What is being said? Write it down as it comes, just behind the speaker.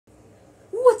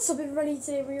What's up, everybody?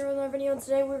 Today we're in another video, and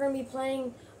today we're going to be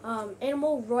playing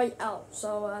Animal Royale.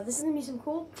 So this is going to be some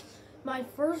cool. My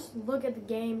first look at the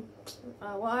game.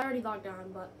 Well, I already logged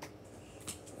on, but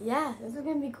yeah, this is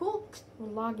going to be cool.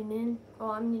 We're logging in. Oh,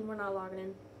 I mean, we're not logging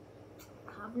in.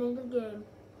 Hopping into the game.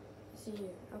 Let's see here.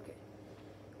 Okay.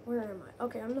 Where am I?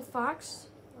 Okay, I'm the fox.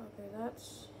 Okay,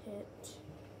 that's hit.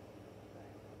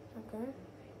 Okay.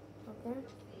 Okay.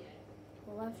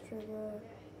 Left trigger.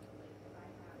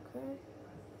 Okay.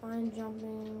 Fine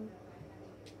jumping.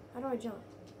 How do I jump?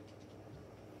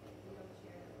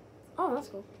 Oh, that's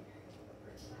cool.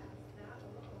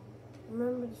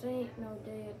 Remember, this ain't no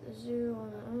day at the zoo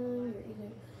on the island. You're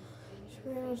either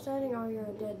screaming or standing or you're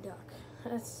a dead duck.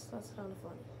 That's kind of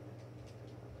funny.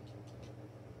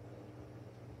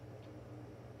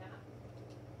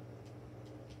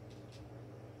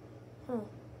 Huh.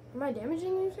 Am I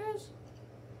damaging these guys?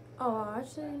 Oh,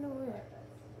 actually, no way.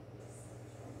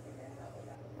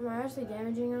 Am I actually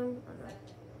damaging them or not?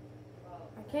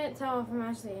 I can't tell if I'm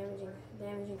actually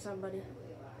damaging somebody.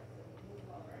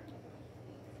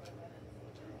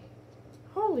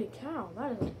 Holy cow,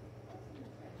 that is...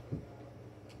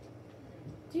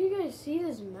 Do you guys see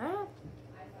this map?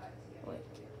 Wait.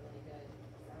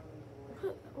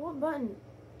 What button?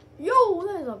 Yo,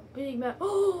 that is a big map.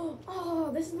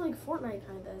 Oh, this is like Fortnite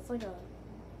kind of. It's like a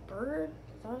bird.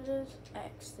 Is that what it is?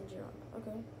 X to jump.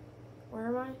 Okay. Where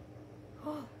am I?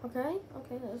 Oh, okay.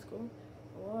 Okay, that's cool.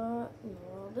 What in the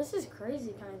world? This is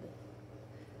crazy, kind of.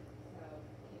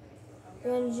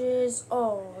 Bandages.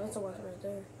 Oh, that's a weapon right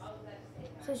there.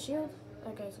 Is that a shield?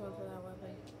 Okay, it's going for that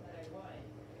weapon.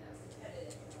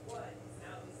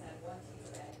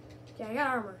 Okay, I got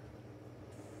armor.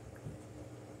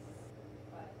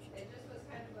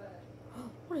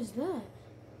 What is that?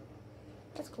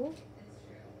 That's cool.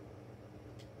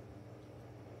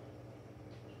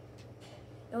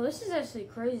 Yo, this is actually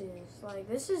crazy. It's like,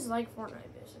 this is like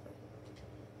Fortnite, basically.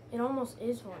 It almost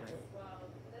is Fortnite.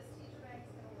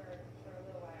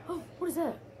 Oh, what is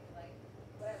that?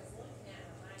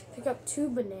 Pick up 2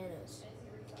 bananas.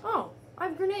 Oh, I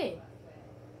have a grenade.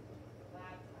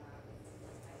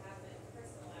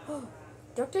 Oh,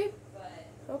 duct tape?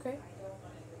 Okay.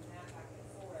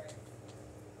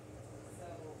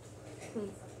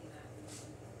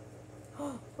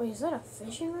 Oh, wait, is that a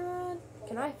fishing rod?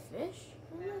 Can I fish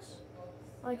in this?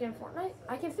 Like in Fortnite?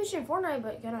 I can fish in Fortnite,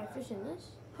 but can I fish in this?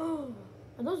 Oh,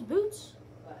 are those boots?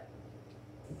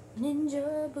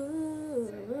 Ninja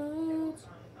boots.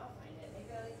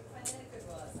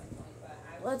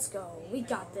 Let's go. We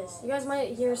got this. You guys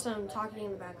might hear some talking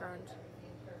in the background.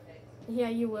 Yeah,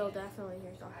 you will definitely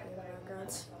hear talking in the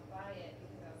background.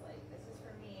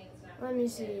 Let me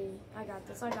see. I got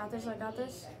this. I got this. I got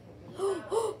this.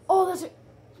 Oh, that's it.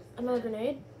 Another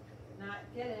grenade. Not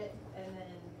get it, and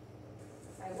then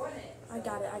I won it. I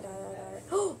got it. I got it. I got it.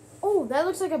 Oh, that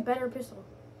looks like a better pistol.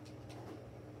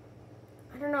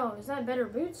 I don't know. Is that better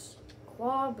boots?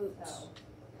 Claw boots. So,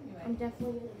 anyway. I'm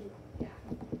definitely gonna do. Yeah.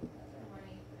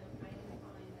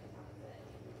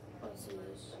 Let's see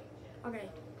this. Okay,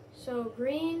 so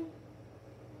green.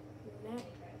 Neck.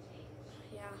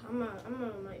 Yeah, I'm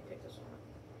gonna might pick this one up.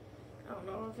 I don't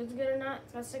know if it's good or not.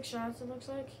 It's got 6 shots. It looks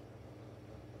like.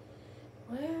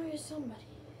 Where is somebody?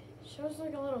 It shows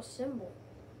like a little symbol.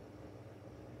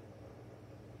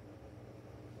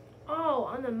 Oh,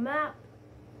 on the map.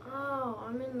 Oh,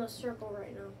 I'm in the circle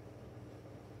right now.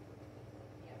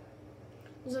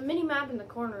 There's a mini map in the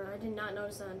corner. I did not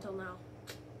notice that until now.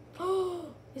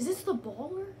 Oh, is this the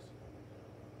ballers?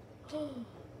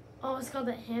 Oh, it's called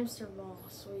the hamster ball.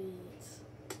 Sweet.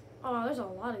 Oh, there's a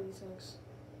lot of these things.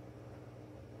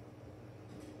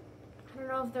 I don't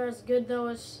know if they're as good though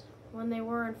as when they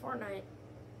were in Fortnite.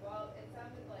 Well, it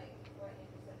sounded like what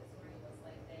Andrew said this morning was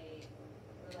like they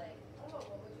were like, oh,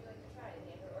 what would you like to try?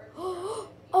 Andrew or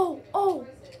Oh.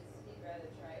 Choices, he'd rather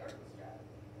try orchestra.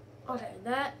 Okay,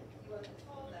 that. He wasn't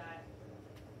told that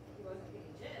he wasn't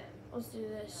getting gym. Let's do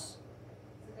this.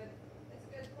 It's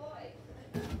a good ploy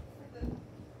for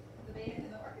the band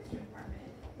and the orchestra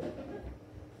department.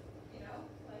 You know,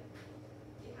 like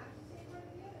you have to take one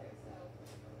or the other. So.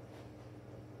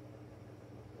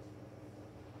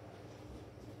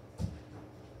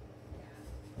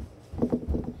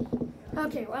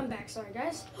 Okay, well, I'm back. Sorry,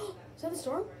 guys. Is that the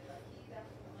storm?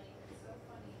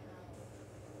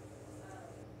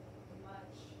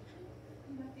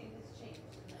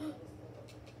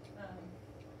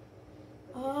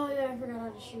 Oh, yeah, I forgot how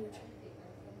to shoot.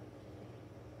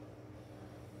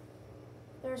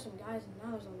 There are some guys, and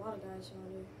now there's a lot of guys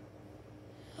around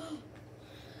here.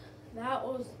 That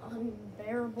was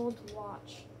unbearable to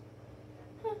watch.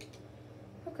 Huh.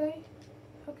 Okay.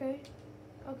 Okay.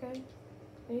 Okay.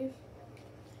 Leave.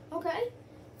 Okay.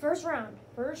 First round,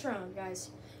 guys.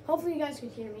 Hopefully you guys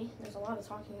could hear me. There's a lot of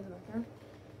talking in the background.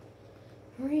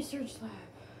 Research lab.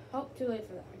 Oh, too late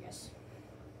for that, I guess.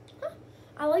 Huh.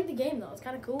 I like the game, though. It's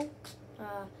kind of cool.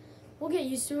 We'll get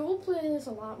used to it. We'll play this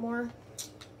a lot more.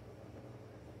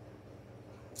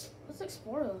 Let's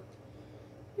explore, though.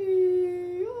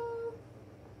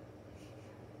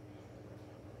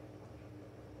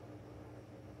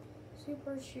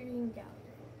 Super shooting gallery.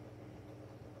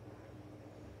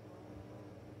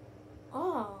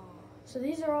 Oh, so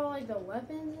these are all like the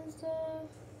weapons and stuff.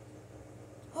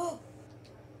 Oh,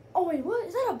 wait, what?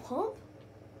 Is that a pump?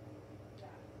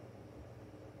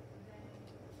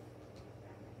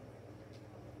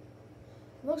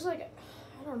 Looks like,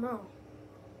 I don't know.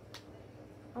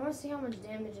 I want to see how much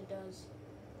damage it does.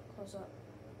 Close up.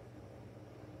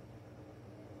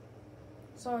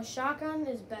 So a shotgun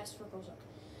is best for close up.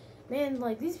 Man,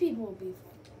 like these people will be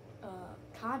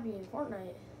copying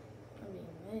Fortnite. I mean,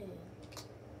 man.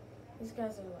 These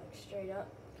guys are like straight up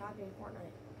copying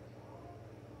Fortnite.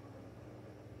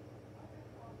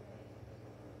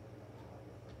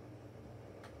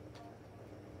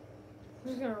 I'm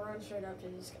just gonna run straight up to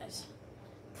these guys.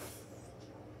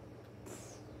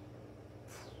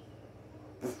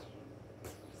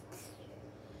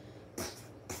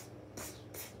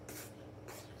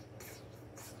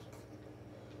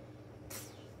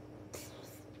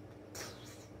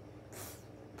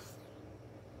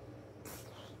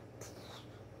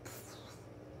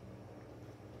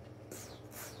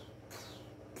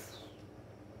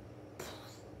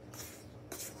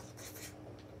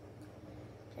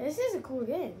 This is a cool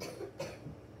game.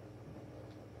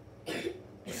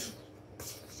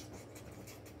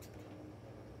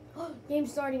 Game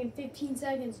starting in 15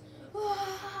 seconds.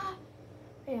 Ah!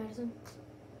 Hey, Addison.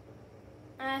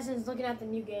 Addison's looking at the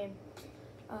new game.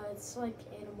 It's like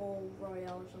Animal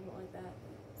Royale or something like that.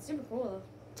 It's super cool though.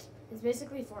 It's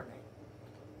basically Fortnite.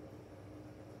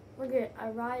 Look at, I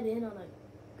ride in on a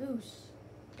goose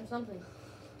or something.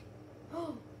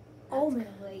 Oh man.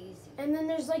 Crazy. And then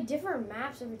there's like different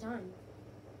maps every time.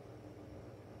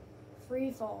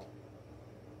 Free fall.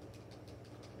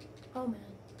 Oh man.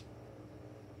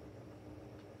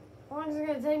 How long is it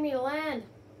gonna take me to land?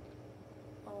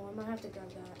 Oh, I might have to grab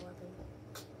that weapon.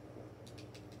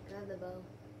 Grab the bow.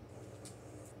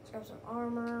 Let's grab some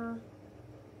armor.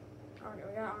 Okay,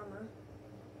 we got armor.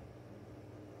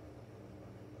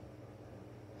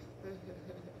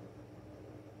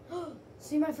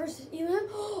 See my first elim?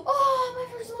 Oh,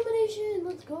 my first elimination!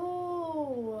 Let's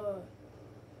go!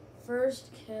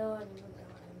 First kill I've ever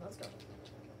gotten. Let's go.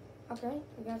 Okay,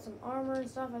 we got some armor and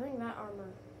stuff. I think that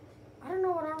armor. I don't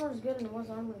know what armor is good and what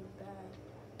armor is bad.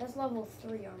 That's level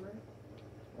 3 armor.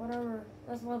 What armor?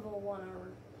 That's level 1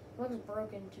 armor. It looks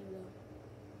broken too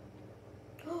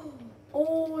though.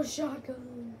 Oh, a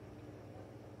shotgun!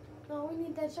 No, we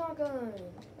need that shotgun.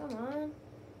 Come on.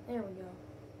 There we go.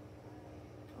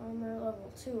 Armor,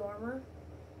 level 2 armor.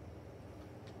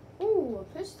 Ooh,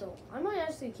 a pistol. I might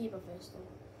actually keep a pistol.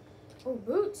 Oh,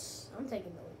 boots. I'm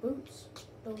taking those boots.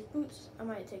 Those boots. I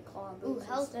might take claw boots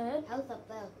instead. Health up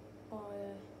there. Oh,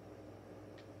 yeah.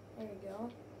 There you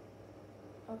go.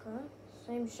 Okay.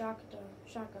 Same shotgun,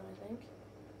 I think.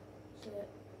 That's it.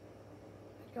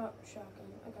 I got shotgun.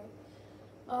 Okay.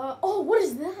 Oh, what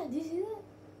is that? Do you see that?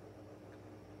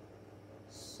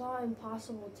 Saw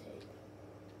impossible tape.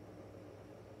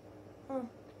 Huh.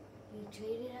 You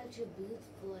traded out your boots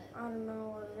for it. I don't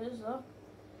know what it is though.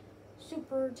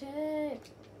 Super tape.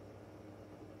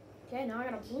 Okay, now I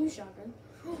got a blue shotgun.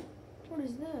 What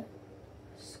is that?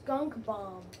 Skunk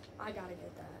bomb. I gotta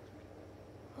get that.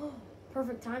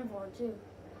 Perfect time for it too.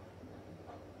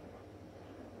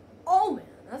 Oh man,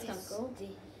 that's kind of cool.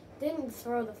 Didn't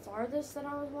throw the farthest that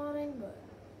I was wanting, but.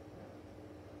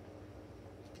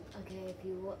 Okay, if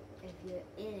you're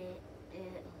in it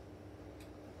and.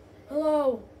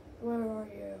 Hello, where are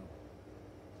you?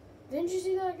 Didn't you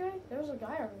see that guy? There was a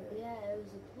guy over there. Yeah, it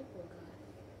was a purple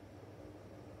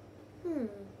guy.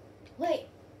 Wait.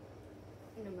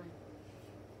 Never mind.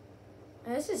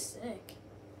 This is sick.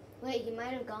 Wait, he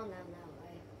might have gone down that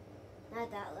way.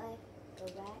 Not that way. Go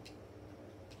back.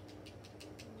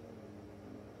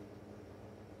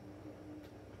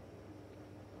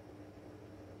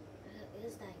 Who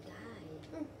is that guy?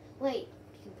 Wait,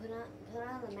 you can put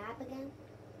on the map again?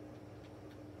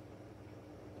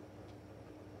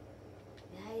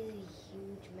 That is a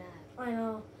huge map. I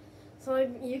know. So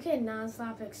like, you can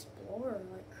non-stop explore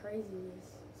like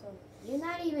craziness. So You're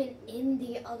not even in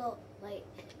the other, like,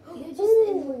 you're just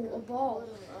ooh, in a ball.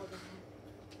 other.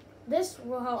 This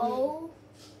will help me. Oh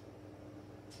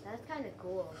That's kind of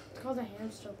cool. It's called a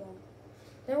hamster ball.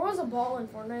 There was a ball in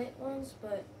Fortnite once,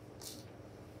 but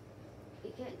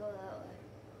You can't go that way.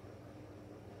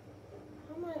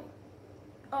 how am I?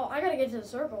 Oh, I gotta get to the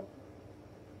circle.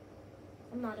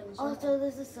 I'm not in the circle. Oh, so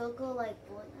there's a circle like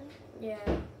Fortnite? Yeah.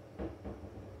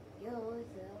 Yo,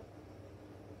 what's up?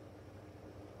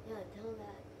 Yeah, tell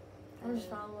that. I'm just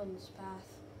following this path.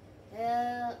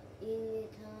 Yeah, you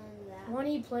need to turn that.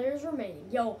 20 players remaining.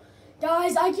 Yo,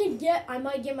 guys, I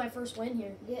might get my first win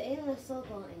here. You're in the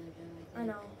circle, Andrew. I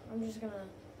know. I'm just gonna.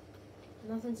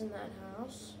 Nothing's in that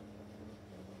house.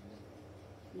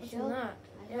 You What's sure? in that?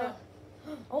 I Yeah.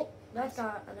 saw, Oh, that's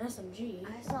got an SMG.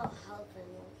 I saw health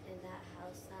in that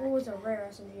house. Oh, it's a rare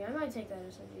SMG. I might take that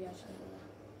SMG actually.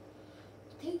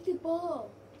 Take the ball.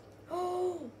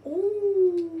 Oh,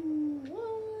 ooh,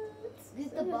 what? Get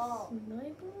Is the that a ball.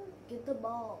 Sniper? Get the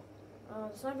ball.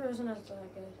 The sniper isn't that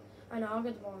good. I know. I'll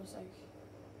get the ball in a sec.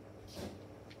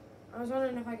 I was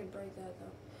wondering if I could break that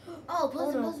though. Oh,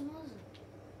 plus no. plus.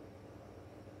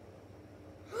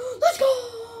 Let's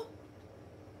go!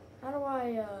 How do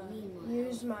I Meanwhile.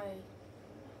 use my?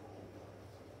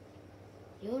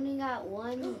 You only got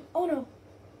one. Oh no!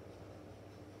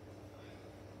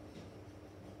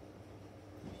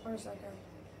 Where's that guy?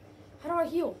 How do I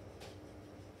heal?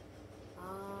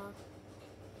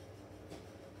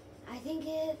 I think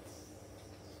it's.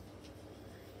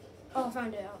 Oh, I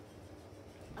found it out.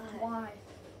 Why?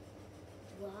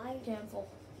 Why? Cancel.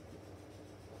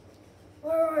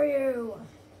 Where are you?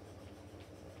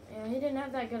 Yeah, he didn't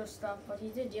have that good of stuff, but he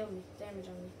did deal me damage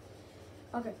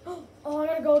on me. Okay. Oh, I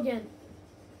gotta go again.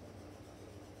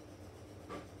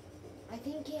 I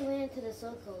think he went into the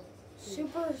circle.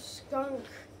 Super skunk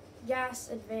gas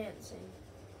advancing.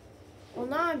 Well,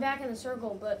 now I'm back in the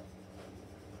circle, but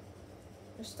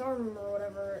the storm or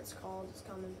whatever it's called is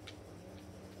coming.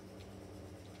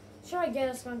 Should I get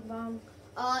a skunk bomb?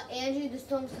 Andrew, the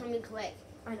storm's coming quick.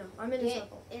 I know. I'm in the Get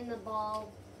circle. in the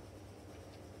ball.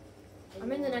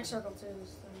 I'm in the next circle too.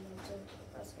 This time too.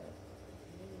 That's good.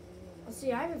 Let's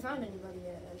see. I haven't found anybody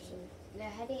yet, actually. They're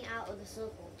heading out of the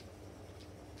circle.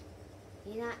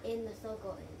 You're not in the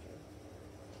circle, Andrew.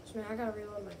 So, man, I gotta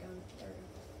reload my gun. There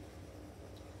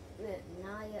we go.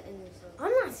 Now you're in the circle.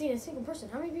 I'm not seeing a single person.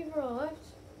 How many people are left?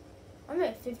 I'm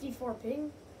at 54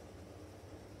 ping.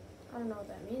 I don't know what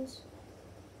that means.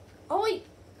 Oh wait,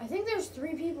 I think there's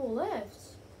 3 people left.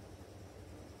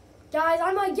 Guys,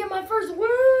 I might get my first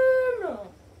win!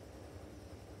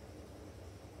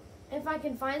 If I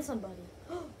can find somebody.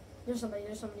 There's somebody.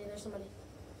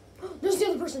 There's the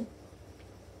other person.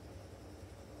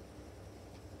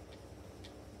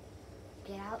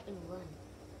 Get out and run.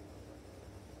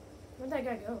 Where'd that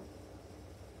guy go?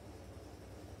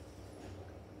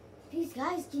 These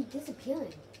guys keep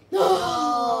disappearing.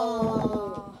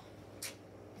 No!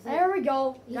 There we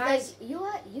go, He's guys.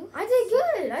 like, you. I did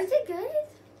good. I did good.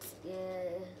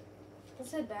 Yeah.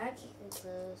 Let's head back. It's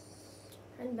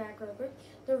Head back real quick.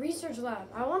 The research lab.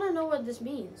 I want to know what this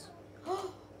means.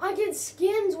 I get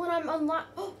skins when I'm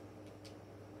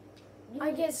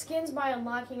I get skins by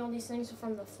unlocking all these things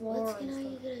from the floor. What skin and are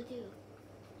stuff. you gonna do?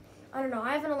 I don't know.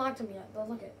 I haven't unlocked them yet, but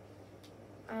look it.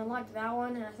 I unlocked that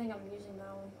one, and I think I'm using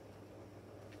that one.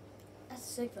 That's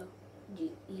sick, though.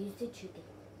 Use the chicken.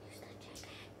 Use the chicken.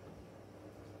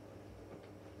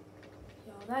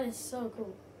 Yo, that is so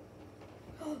cool.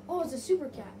 Oh, it's a super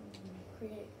cat.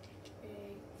 Create a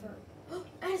fur.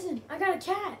 Addison, I got a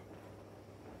cat.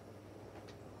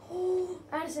 Oh,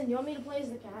 Addison, you want me to play as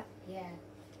the cat? Yeah.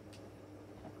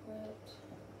 Equipped.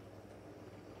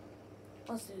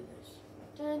 Let's do this.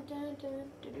 Dun, dun, dun,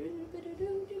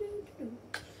 do-do-do-do-do-do-do-do.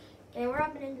 Okay, we're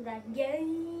hopping into that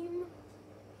game.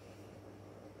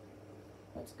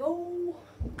 Let's go.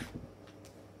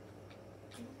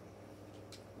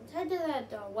 Let's head to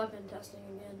that weapon testing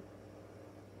again.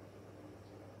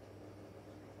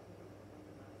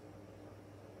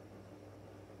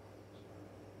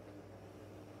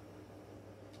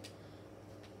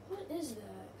 What is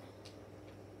that?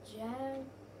 Jab.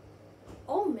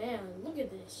 Oh man, look at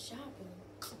this shotgun.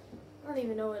 I don't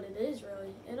even know what it is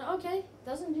really. And okay,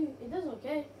 doesn't do. It does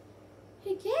okay.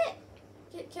 Hey cat,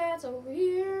 Kit Kat's over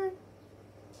here.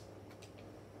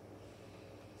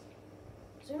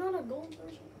 Is there not a gold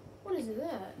version? What is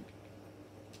that?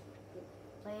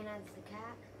 Playing as the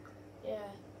cat. Yeah.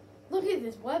 Look at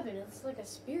this weapon. It's like a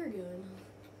spear gun.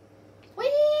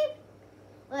 Wait.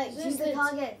 Look, Is she's this the it?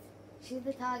 target. She's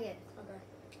the target. Okay.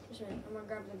 Just a minute. I'm gonna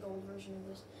grab the gold version of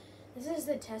this. This is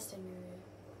the testing area.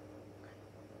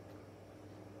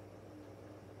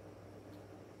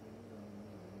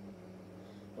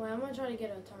 Wait, I'm gonna try to get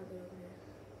a target over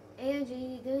here. Andrew,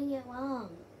 you're doing it wrong.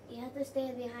 You have to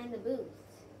stand behind the booth.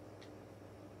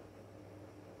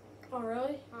 Oh,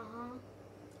 really? Uh-huh.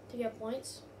 To get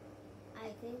points? I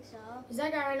think so. Because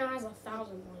that guy right now has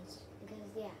 1,000 points.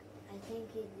 Because, yeah, I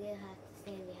think you did have to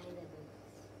stand behind the booth.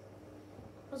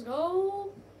 Let's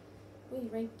go. We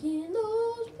ranking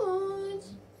those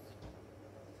points.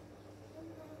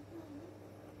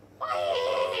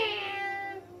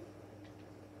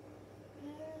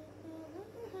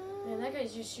 Man, that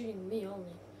guy's just shooting me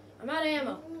only. I'm out of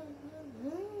ammo.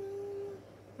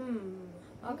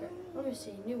 Okay, let me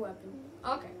see. New weapon.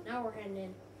 Okay, now we're heading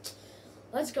in.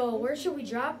 Let's go. Where should we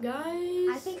drop, guys?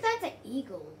 I think that's an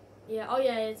eagle. Yeah, oh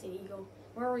yeah, it's an eagle.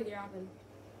 Where are we dropping?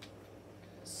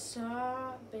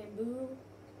 Bamboo.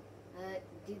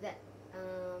 Do that.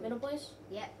 Middle place?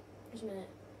 Yeah. Just a minute.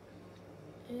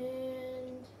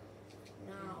 And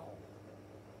now.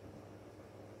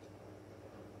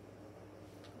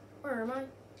 Where am I?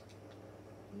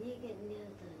 You need to get near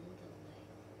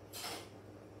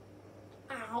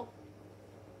the Ow.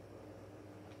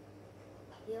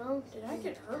 way. Did I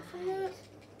get hurt from that?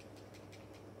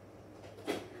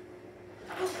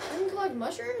 Oh, I can collect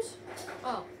mushrooms?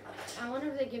 Oh, I wonder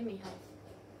if they give me health.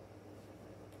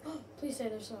 Oh, please say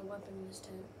there's not a weapon in this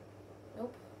tent.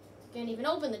 Nope. Can't even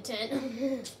open the tent.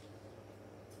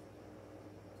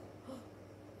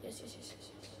 Yes.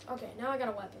 Okay, now I got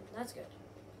a weapon. That's good.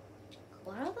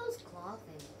 What are those claw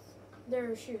things?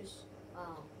 They're shoes.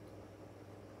 Oh.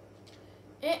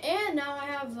 And now I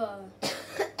have,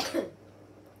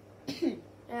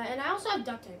 and I also have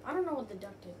duct tape. I don't know what the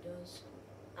duct tape does.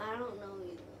 I don't know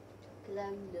either. Because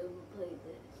I've never played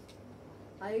this.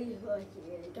 I just watch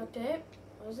it. Duct tape?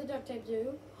 What does the duct tape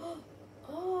do?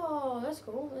 Oh, that's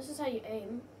cool. This is how you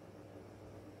aim.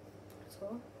 That's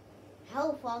cool.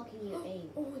 How far can you aim?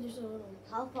 Oh, there's a little.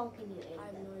 How far can you aim? I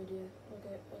have no idea.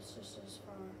 Okay, it's just as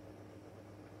far.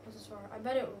 That's as far. I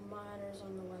bet it matters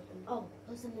on the weapon. Oh,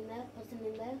 put some in there. Put some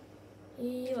in there.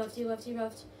 He left.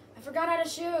 I forgot how to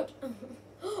shoot.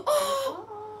 Oh!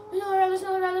 Oh. There's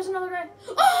another guy.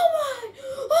 Oh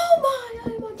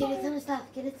my! I'm Get it on some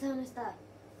stuff. Get it some stuff.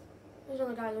 There's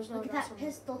another guy. Look at that somewhere.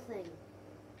 pistol thing.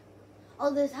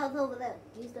 Oh, there's health over there.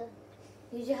 Use your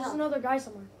There's health. another guy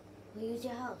somewhere. Use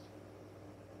your health.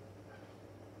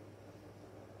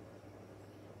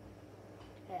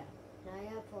 Yeah. Now you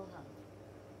have full health.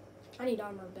 I need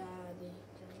armor badly.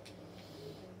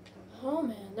 Oh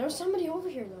man, there's somebody over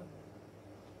here though.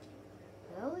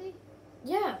 Really?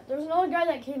 Yeah, there's another guy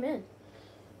that came in.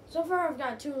 So far I've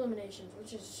got 2 eliminations,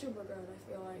 which is super good,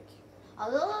 I feel like.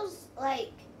 Are those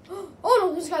like... Oh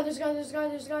no, this guy. Let's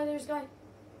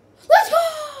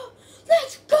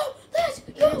go!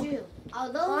 Andrew, are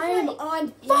those I am like...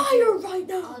 on fire right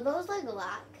now! Are those like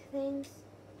lock things?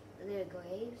 They're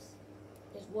graves?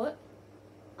 Is what?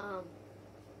 Are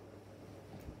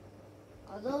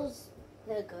those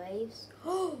the graves?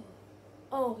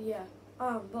 Oh yeah.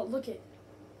 But look at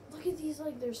these,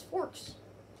 like, there's forks.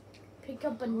 Pick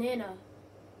up banana.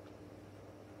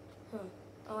 Huh.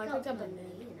 Oh, I picked up banana.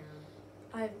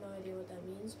 I have no idea what that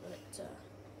means, but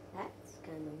That's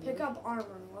kind of pick up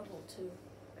armor level 2.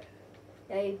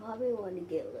 Yeah, you probably want to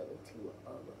get level 2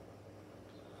 armor.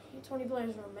 20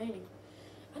 players remaining.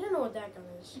 I don't know what that gun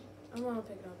is. I'm gonna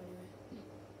pick it up anyway.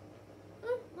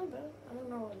 Not bad. I don't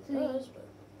know what it does, but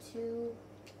 2,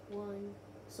 1,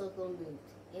 circle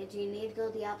moved. And you need to go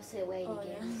the opposite way to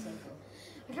get in the circle.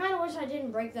 I kind of wish I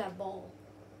didn't break that ball.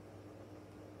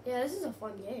 Yeah, this is a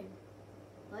fun game.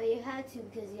 Well, you had to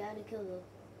because you had to kill the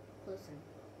person.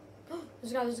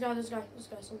 This guy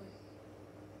somewhere.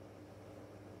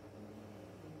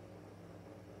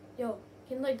 Yo,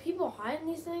 can, like, people hide in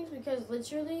these things? Because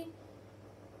literally...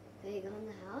 They go in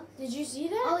the house? Did you see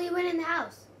that? Oh, he went in the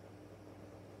house.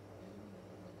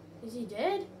 Is he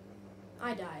dead?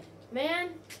 I died. Man,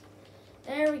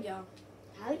 there we go.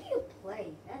 How do you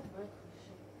play? That's my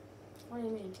question. What do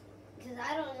you mean? Because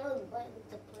I don't know the buttons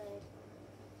to play.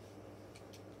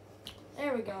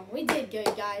 There we go. We did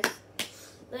good, guys.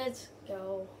 Let's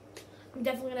go. I'm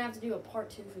definitely going to have to do a part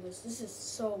 2 for this. This is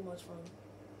so much fun.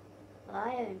 Well, I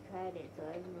haven't tried it, so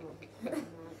I don't know if it's fun or not.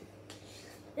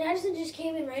 The Addison just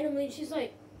came in randomly and she's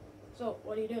like, so,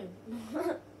 what are you doing?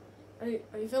 Are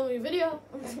you filming a video?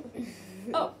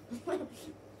 Oh.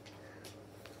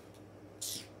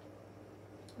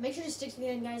 Make sure to stick to the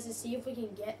end, guys, to see if we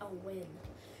can get a win.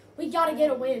 We gotta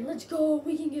get a win. Let's go.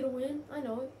 We can get a win. I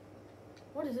know it.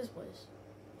 What is this place?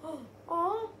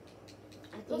 Aw.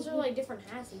 Those are like different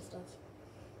hats and stuff.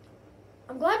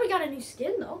 I'm glad we got a new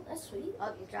skin, though. That's sweet.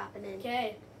 Oh, you're dropping in.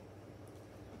 Okay.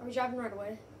 Are we dropping right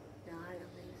away? No, I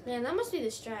don't think so. Man, that must be the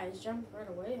strat, is jump right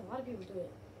away. A lot of people do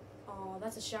it. Oh,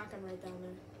 that's a shotgun right down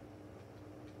there.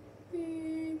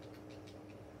 Beep.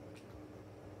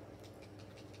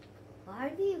 Why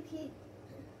do you keep?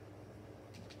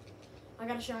 I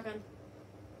got a shotgun.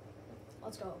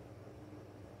 Let's go.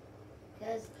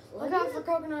 Because Look out for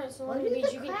coconuts what along the do beach.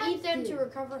 the You can crabs eat them do? to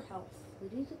recover health. What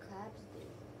do the crabs do?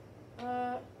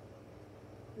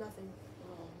 Nothing.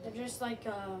 Oh, They're just like,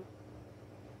 I love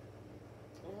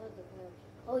the crabs.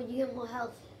 Oh, you get more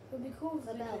health. it would be cool if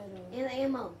What they about could, and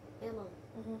ammo? Ammo.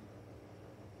 Mhm.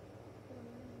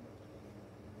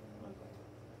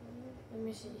 Let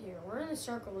me see here. We're in a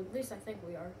circle. At least I think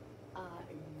we are.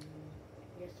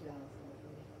 Yes, you are.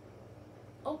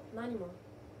 Oh, not anymore.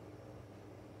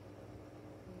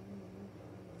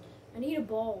 I need a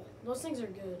ball. Those things are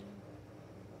good.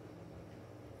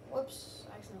 Whoops.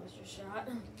 I accidentally just shot.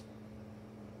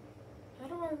 How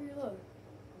do I reload?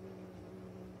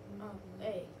 Oh,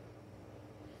 A.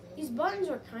 These buttons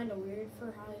are kind of weird for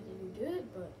how you do it,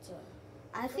 but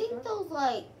I think those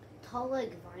like tall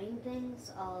like vine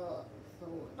things are the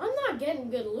ones. I'm not getting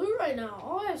good loot right now.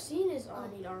 All I've seen is I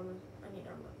need armor. I need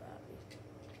armor badly.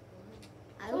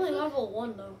 It's only level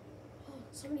 1 though.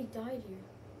 Somebody died here.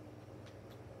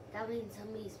 That means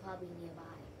somebody's probably nearby.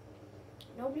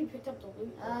 Nobody picked up the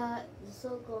loot. The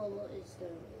circle is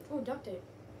gonna be. Oh, duct tape.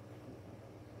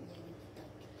 Negative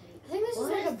duct tape. I think this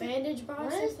What is like is a bandage box.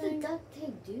 What I does the think. duct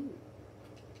tape do?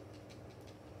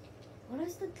 What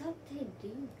does the duct tape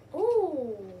do?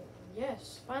 Oh,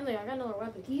 yes. Finally, I got another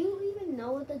weapon. Do you even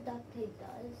know what the duct tape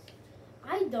does?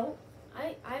 I don't.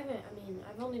 I haven't. I mean,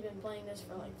 I've only been playing this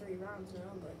for like 3 rounds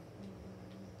now, but.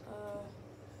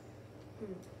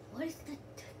 What is the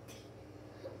duct tape?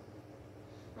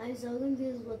 I'm so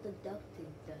confused what the duct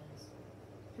tape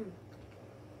does.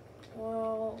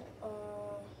 Well,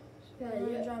 Yeah, I'm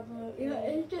gonna yeah. drop a, Yeah,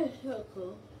 it's a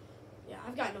circle. yeah,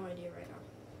 I've got no idea right now.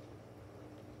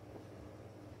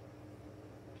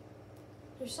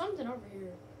 There's something over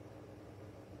here.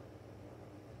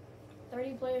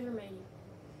 30 players remaining.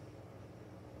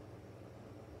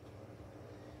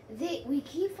 We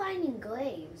keep finding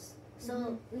graves,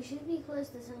 so we should be close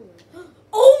to somewhere.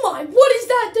 Oh my! What is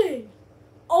that thing?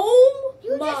 Oh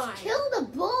You my! just killed a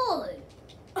bull!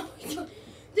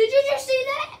 Did you just see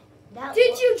that? That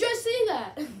Did you just see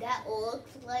that? That looks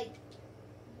like...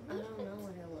 I don't know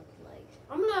what it looks like.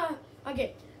 I'm gonna.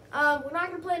 Okay. We're not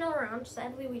gonna play another round.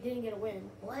 Sadly, we didn't get a win.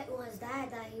 What was that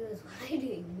he was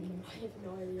hiding? I have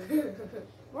no idea.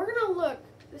 We're gonna look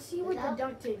to see what the Without-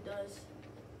 duct tape does.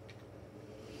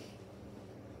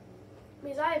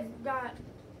 Because I've got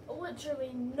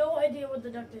literally no idea what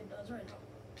the duct tape does right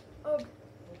now. Okay.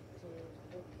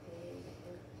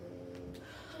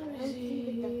 Let me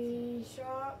see.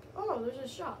 Shop. Oh, there's a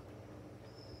shop.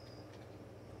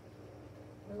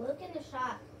 We're looking to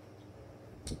shop.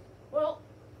 Well,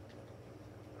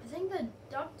 I think the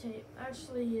duct tape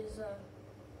actually is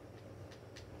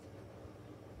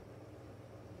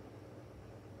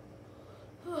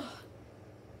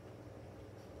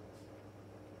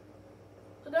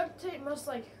the duct tape must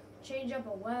like change up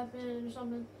a weapon or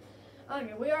something.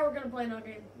 Okay, we're gonna play another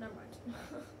game. Never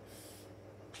mind.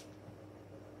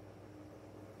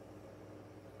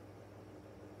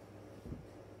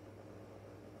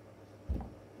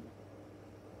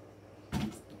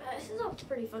 This is a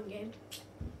pretty fun game.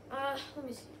 Let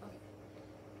me see. Okay.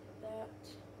 That.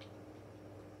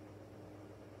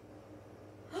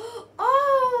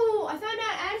 Oh! I found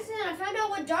out Addison. I found out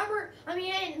what Darmer.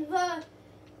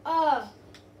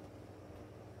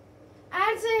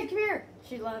 Addison, come here.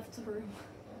 She left the room.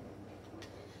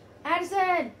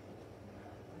 Addison!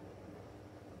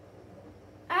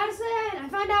 Addison! I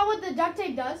found out what the duct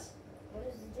tape does. What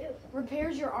does it do?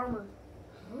 Repairs your armor.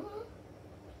 Huh?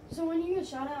 So when you get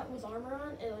shot at with armor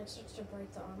on, it like starts to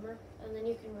break the armor, and then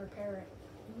you can repair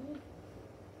it.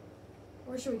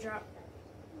 Where should we drop?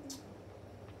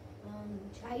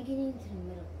 Try getting to the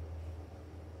middle.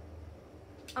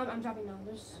 I'm dropping down.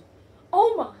 There's.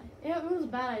 Oh my! It was a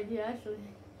bad idea actually.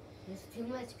 There's too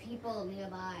much people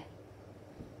nearby.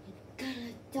 You're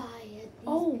gonna die at these.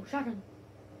 Oh, shotgun.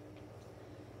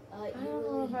 You I don't know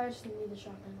really if I actually need the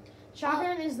shotgun.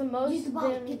 Shotgun is the most. Get the ball.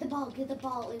 Get the ball. Get the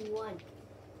ball in one.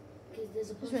 Because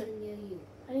there's a This person near you.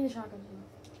 I need a shotgun too.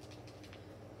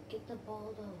 Get the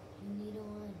ball though. You need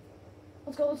one.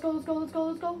 Let's go. Let's go. Let's go. Let's go.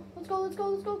 Let's go. Let's go. Let's go.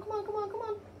 Let's go. Come on. Come on. Come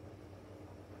on.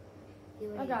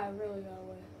 That guy really got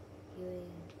away.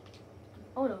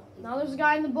 Oh no! Now there's a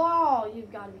guy in the ball.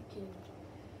 You've got to be kidding me.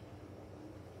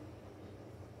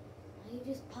 You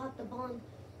just popped the ball.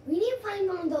 We need to find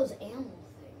one of those animal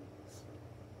things.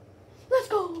 Let's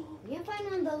go. We need to find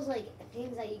one of those like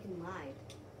things that you can ride.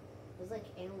 Those like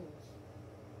animals.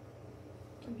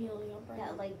 I'm healing up right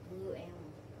That now. like blue animals.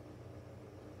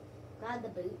 Got the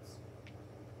boots.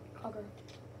 Okay.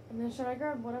 And then should I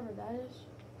grab whatever that is?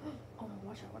 Oh no,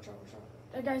 watch out, watch out, watch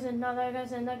out. That guy's in, no, that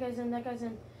guy's in, that guy's in, that guy's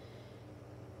in.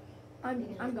 I'm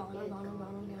gone, I'm gone, I'm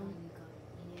gone.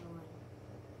 You know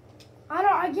what?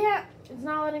 I can't. It's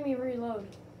not letting me reload.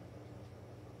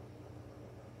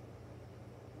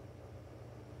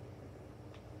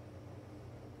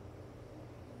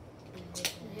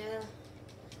 Yeah.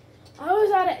 I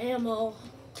was out of ammo.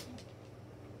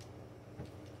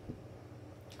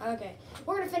 Okay,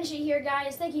 we're gonna finish it here,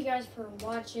 guys. Thank you guys for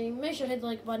watching. Make sure to hit the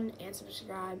like button and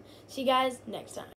subscribe. See you guys next time.